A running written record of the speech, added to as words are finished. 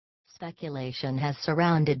Speculation has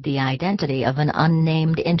surrounded the identity of an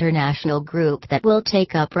unnamed international group that will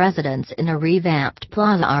take up residence in a revamped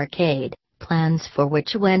Plaza Arcade, plans for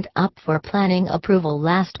which went up for planning approval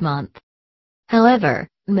last month. However,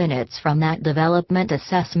 minutes from that development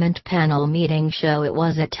assessment panel meeting show it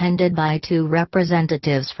was attended by two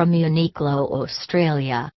representatives from Uniqlo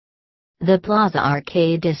Australia. The Plaza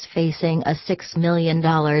Arcade is facing a $6 million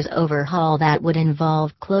overhaul that would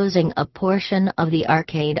involve closing a portion of the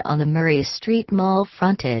arcade on the Murray Street Mall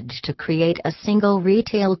frontage to create a single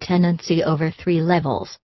retail tenancy over 3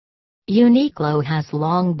 levels. Uniqlo has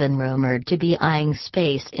long been rumored to be eyeing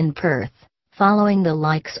space in Perth, following the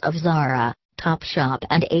likes of Zara, Topshop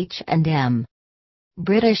and H&M.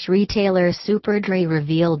 British retailer Superdry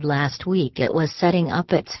revealed last week it was setting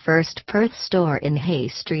up its first Perth store in Hay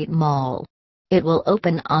Street Mall. It will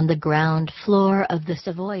open on the ground floor of the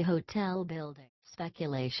Savoy Hotel building.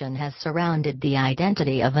 Speculation has surrounded the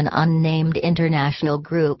identity of an unnamed international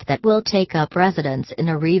group that will take up residence in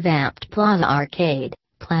a revamped Plaza Arcade,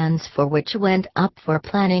 plans for which went up for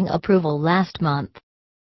planning approval last month.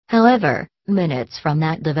 However, minutes from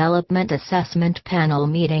that development assessment panel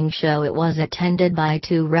meeting show it was attended by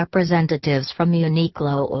two representatives from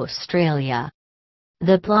Uniqlo Australia.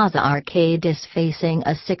 The Plaza Arcade is facing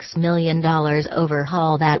a $6 million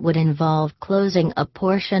overhaul that would involve closing a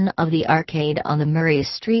portion of the arcade on the Murray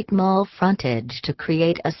Street Mall frontage to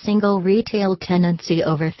create a single retail tenancy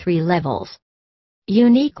over 3 levels.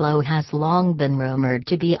 Uniqlo has long been rumored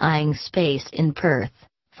to be eyeing space in Perth,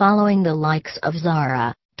 following the likes of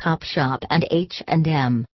Zara, Topshop and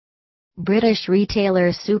H&M. British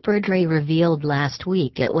retailer Superdry revealed last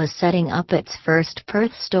week it was setting up its first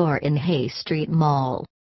Perth store in Hay Street Mall.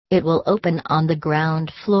 It will open on the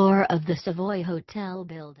ground floor of the Savoy Hotel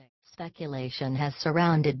building. Speculation has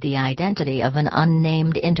surrounded the identity of an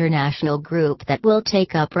unnamed international group that will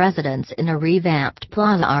take up residence in a revamped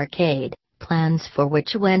Plaza Arcade, plans for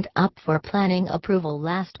which went up for planning approval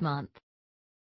last month.